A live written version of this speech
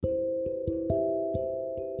Hey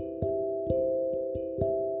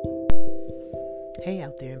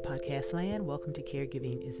out there in podcast land, welcome to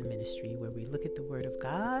Caregiving is a Ministry, where we look at the Word of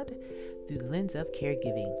God through the lens of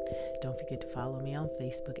caregiving. Don't forget to follow me on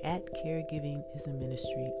Facebook at Caregiving is a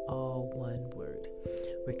Ministry, all one word.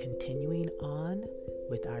 We're continuing on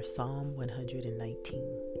with our Psalm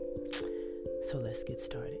 119. So let's get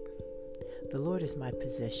started. The Lord is my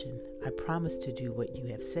possession. I promise to do what you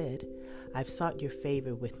have said. I've sought your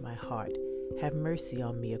favor with my heart. Have mercy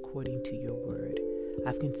on me according to your word.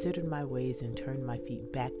 I've considered my ways and turned my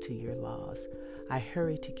feet back to your laws. I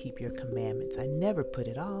hurry to keep your commandments. I never put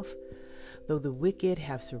it off. Though the wicked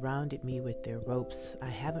have surrounded me with their ropes, I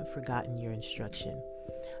haven't forgotten your instruction.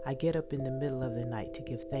 I get up in the middle of the night to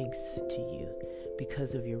give thanks to you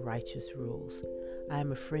because of your righteous rules. I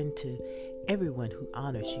am a friend to everyone who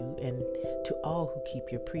honors you and to all who keep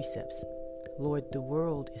your precepts. Lord, the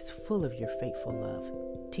world is full of your faithful love.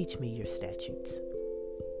 Teach me your statutes.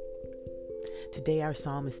 Today, our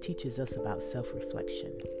psalmist teaches us about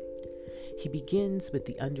self-reflection. He begins with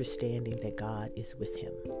the understanding that God is with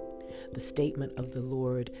him. The statement of the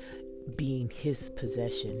Lord being his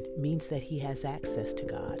possession means that he has access to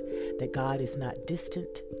God, that God is not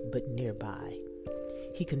distant but nearby.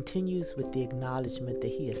 He continues with the acknowledgement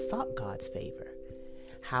that he has sought God's favor.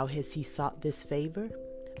 How has he sought this favor?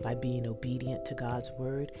 By being obedient to God's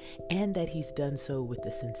word, and that he's done so with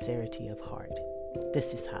the sincerity of heart.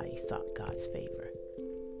 This is how he sought God's favor.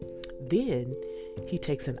 Then he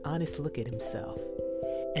takes an honest look at himself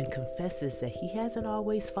and confesses that he hasn't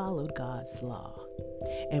always followed God's law.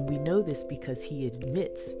 And we know this because he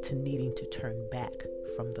admits to needing to turn back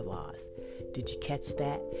from the laws. Did you catch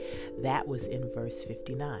that? That was in verse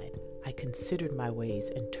 59. I considered my ways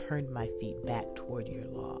and turned my feet back toward your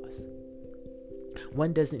laws.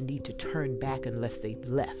 One doesn't need to turn back unless they've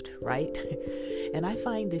left, right? And I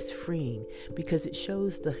find this freeing because it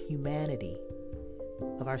shows the humanity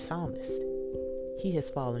of our psalmist. He has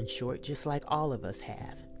fallen short just like all of us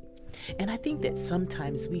have. And I think that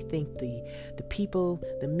sometimes we think the people,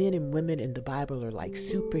 the men and women in the Bible are like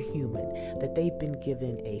superhuman, that they've been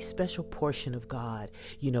given a special portion of God,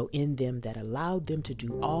 in them that allowed them to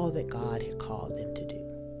do all that God had called them to do.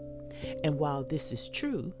 And while this is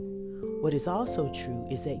true, what is also true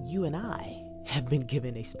is that you and I have been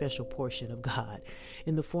given a special portion of God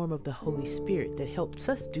in the form of the Holy Spirit that helps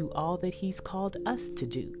us do all that he's called us to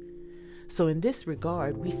do. So in this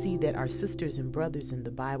regard, we see that our sisters and brothers in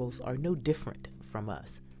the Bibles are no different from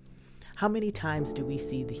us. How many times do we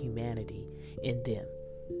see the humanity in them?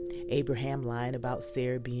 Abraham lying about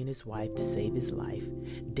Sarah being his wife to save his life,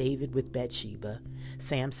 David with Bathsheba,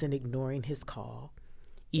 Samson ignoring his call,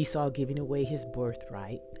 Esau giving away his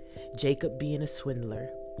birthright, Jacob being a swindler,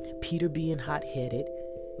 Peter being hot-headed,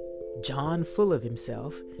 John full of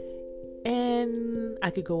himself, and I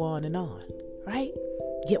could go on and on, right?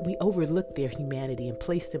 Yet we overlook their humanity and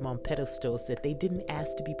place them on pedestals that they didn't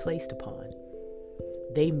ask to be placed upon.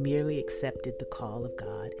 They merely accepted the call of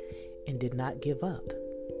God and did not give up.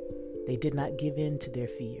 They did not give in to their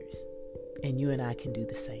fears. And you and I can do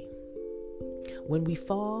the same. When we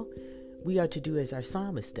fall, we are to do as our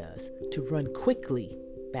psalmist does, to run quickly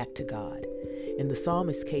back to God. In the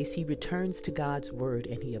psalmist's case, he returns to God's word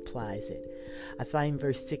and he applies it. I find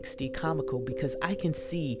verse 60 comical because I can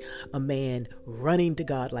see a man running to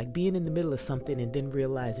God, like being in the middle of something and then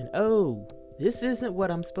realizing, oh, this isn't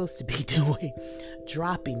what I'm supposed to be doing,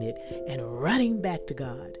 dropping it and running back to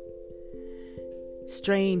God.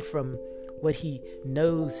 Straying from what he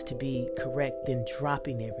knows to be correct, then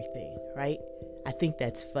dropping everything, right? I think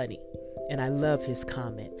that's funny. And I love his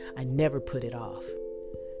comment. I never put it off.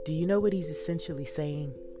 Do you know what he's essentially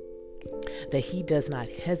saying? That he does not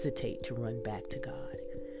hesitate to run back to God.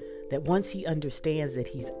 That once he understands that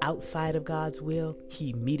he's outside of God's will, he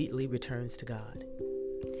immediately returns to God.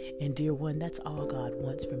 And dear one, that's all God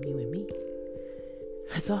wants from you and me.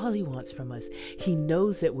 That's all he wants from us. He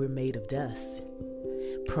knows that we're made of dust,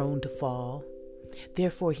 prone to fall.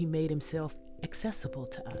 Therefore, he made himself accessible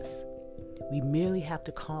to us. We merely have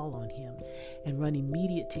to call on him and run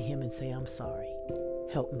immediate to him and say, I'm sorry.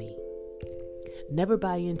 Help me. Never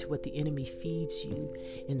buy into what the enemy feeds you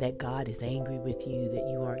in that God is angry with you, that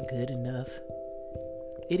you aren't good enough.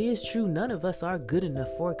 It is true, none of us are good enough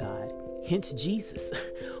for God. Hence Jesus,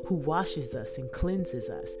 who washes us and cleanses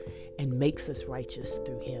us and makes us righteous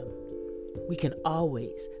through him. We can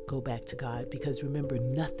always go back to God because remember,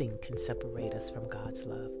 nothing can separate us from God's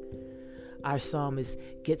love. Our psalmist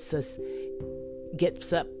gets up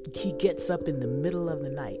in the middle of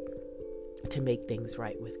the night to make things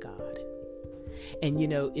right with God. And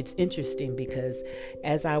it's interesting because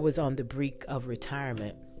as I was on the brink of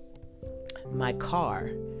retirement, My car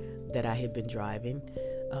that I had been driving,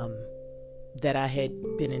 that I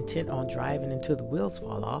had been intent on driving until the wheels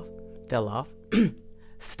fell off,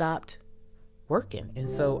 stopped working. And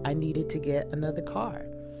so I needed to get another car.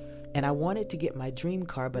 And I wanted to get my dream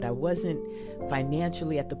car, but I wasn't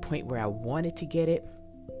financially at the point where I wanted to get it.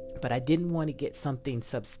 But I didn't want to get something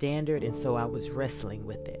substandard, and so I was wrestling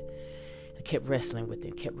with it. I kept wrestling with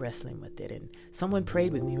it. And someone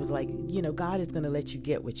prayed with me. It was like, God is going to let you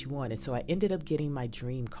get what you want. And so I ended up getting my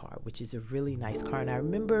dream car, which is a really nice car. And I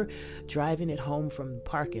remember driving it home from the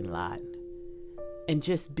parking lot and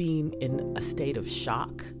just being in a state of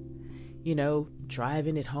shock.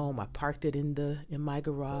 Driving it home. I parked it in my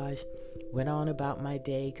garage, went on about my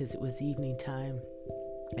day because it was evening time,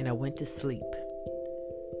 and I went to sleep.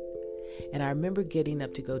 And I remember getting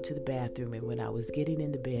up to go to the bathroom, and when I was getting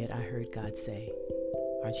in the bed, I heard God say,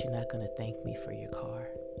 "Aren't you not going to thank me for your car?"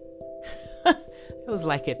 It was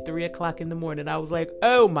like at 3:00 in the morning. I was like,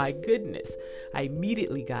 oh my goodness. I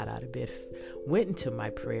immediately got out of bed, went into my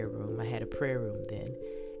prayer room. I had a prayer room then,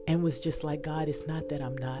 and was just like, God, it's not that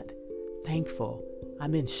I'm not thankful.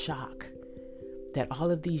 I'm in shock that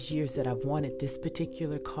all of these years that I've wanted this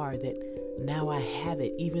particular car, that now I have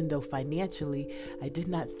it, even though financially I did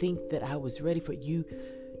not think that I was ready for it. You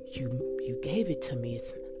gave it to me.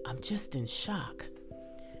 I'm just in shock.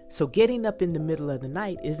 So getting up in the middle of the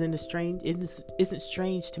night isn't strange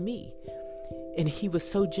to me. And he was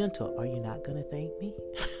so gentle. Are you not going to thank me?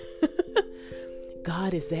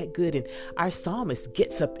 God is that good. And our psalmist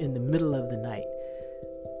gets up in the middle of the night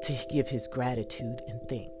to give his gratitude and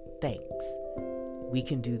thanks. We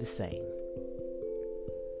can do the same.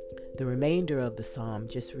 The remainder of the psalm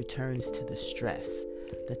just returns to the stress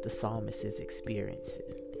that the psalmist is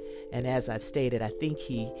experiencing. And as I've stated, I think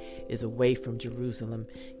he is away from Jerusalem,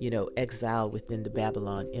 exiled within the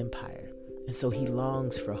Babylon Empire. And so he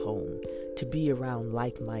longs for home, to be around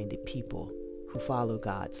like-minded people who follow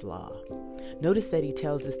God's law. Notice that he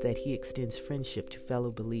tells us that he extends friendship to fellow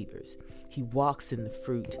believers. He walks in the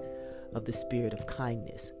fruit of the spirit of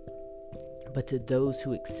kindness, but to those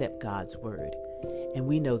who accept God's word. And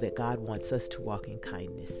we know that God wants us to walk in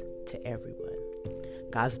kindness to everyone.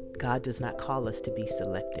 God does not call us to be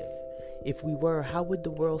selective. If we were, how would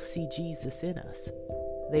the world see Jesus in us?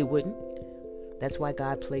 They wouldn't. That's why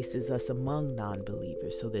God places us among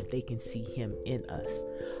non-believers, so that they can see him in us.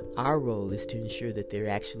 Our role is to ensure that they're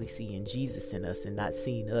actually seeing Jesus in us and not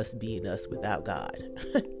seeing us being us without God.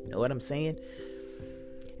 Know what I'm saying?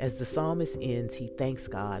 As the psalmist ends, he thanks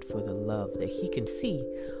God for the love that he can see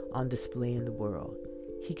on display in the world.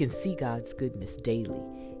 He can see God's goodness daily,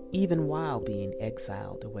 even while being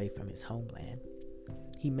exiled away from his homeland.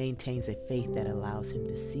 He maintains a faith that allows him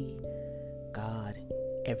to see God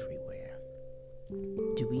everywhere.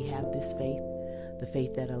 Do we have this faith? The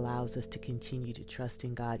faith that allows us to continue to trust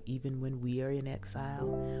in God even when we are in exile,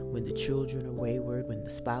 when the children are wayward, when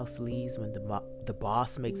the spouse leaves, when the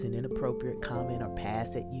boss makes an inappropriate comment or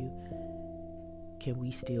pass at you. Can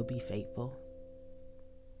we still be faithful?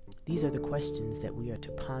 These are the questions that we are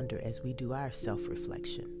to ponder as we do our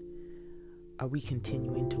self-reflection. Are we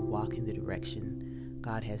continuing to walk in the direction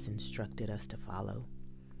God has instructed us to follow?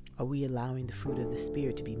 Are we allowing the fruit of the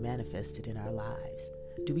Spirit to be manifested in our lives?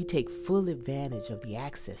 Do we take full advantage of the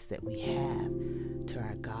access that we have to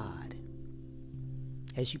our God?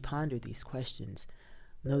 As you ponder these questions,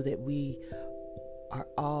 know that we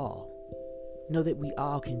all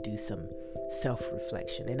can do some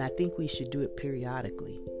self-reflection, and I think we should do it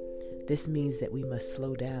periodically. This means that we must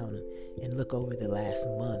slow down and look over the last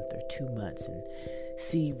month or 2 months and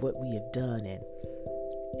see what we have done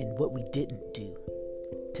and what we didn't do,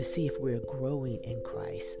 to see if we're growing in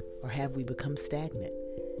Christ, or have we become stagnant?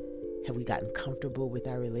 Have we gotten comfortable with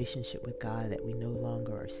our relationship with God, that we no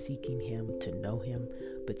longer are seeking him to know him,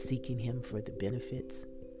 but seeking him for the benefits?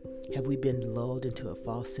 Have we been lulled into a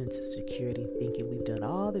false sense of security, thinking we've done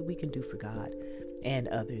all that we can do for God and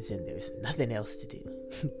others, and there's nothing else to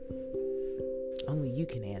do? Only you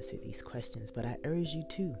can answer these questions, but I urge you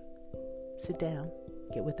to sit down,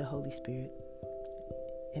 get with the Holy Spirit,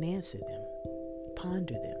 and answer them.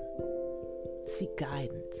 Ponder them. Seek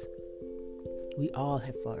guidance. We all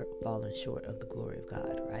have fallen short of the glory of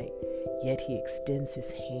God, right? Yet he extends his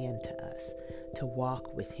hand to us to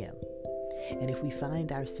walk with him. And if we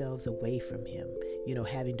find ourselves away from him,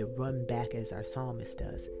 having to run back as our psalmist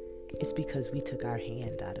does, it's because we took our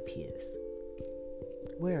hand out of his.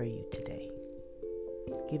 Where are you today?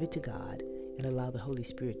 Give it to God and allow the Holy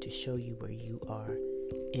Spirit to show you where you are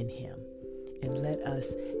in him. And let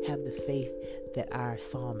us have the faith that our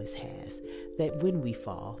psalmist has, that when we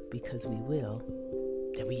fall, because we will,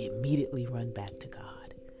 that we immediately run back to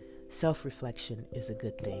God. Self-reflection is a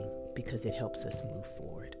good thing because it helps us move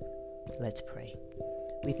forward. Let's pray.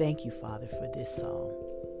 We thank you, Father, for this psalm.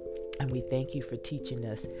 And we thank you for teaching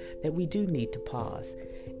us that we do need to pause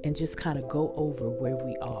and just kind of go over where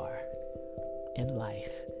we are in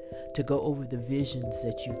life, to go over the visions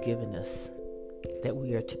that you've given us, that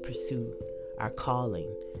we are to pursue our calling,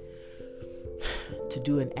 to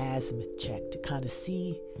do an azimuth check, to kind of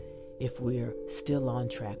see if we're still on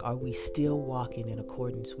track. Are we still walking in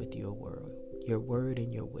accordance with your word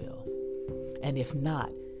and your will? And if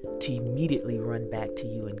not, to immediately run back to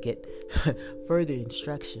you and get further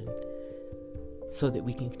instruction so that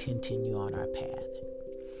we can continue on our path.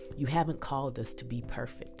 You haven't called us to be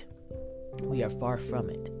perfect. We are far from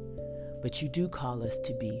it. But you do call us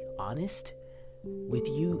to be honest with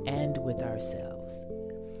you and with ourselves.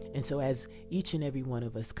 And so as each and every one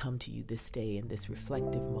of us come to you this day in this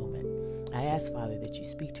reflective moment, I ask, Father, that you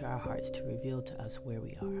speak to our hearts to reveal to us where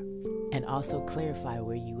we are and also clarify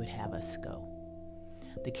where you would have us go.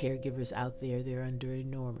 The caregivers out there, they're under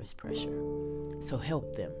enormous pressure. So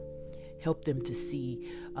help them. Help them to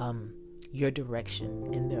see your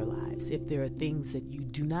direction in their lives. If there are things that you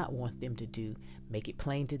do not want them to do, make it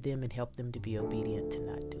plain to them and help them to be obedient to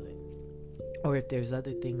not do it. Or if there's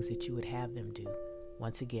other things that you would have them do,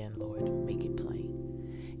 once again, Lord, make it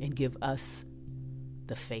plain. And give us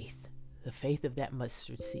the faith of that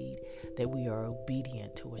mustard seed, that we are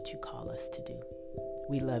obedient to what you call us to do.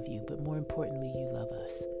 We love you, but more importantly, you love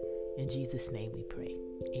us. In Jesus' name we pray.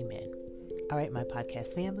 Amen. All right, my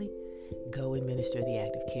podcast family, go and minister the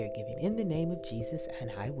act of caregiving in the name of Jesus,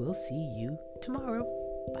 and I will see you tomorrow.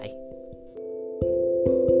 Bye.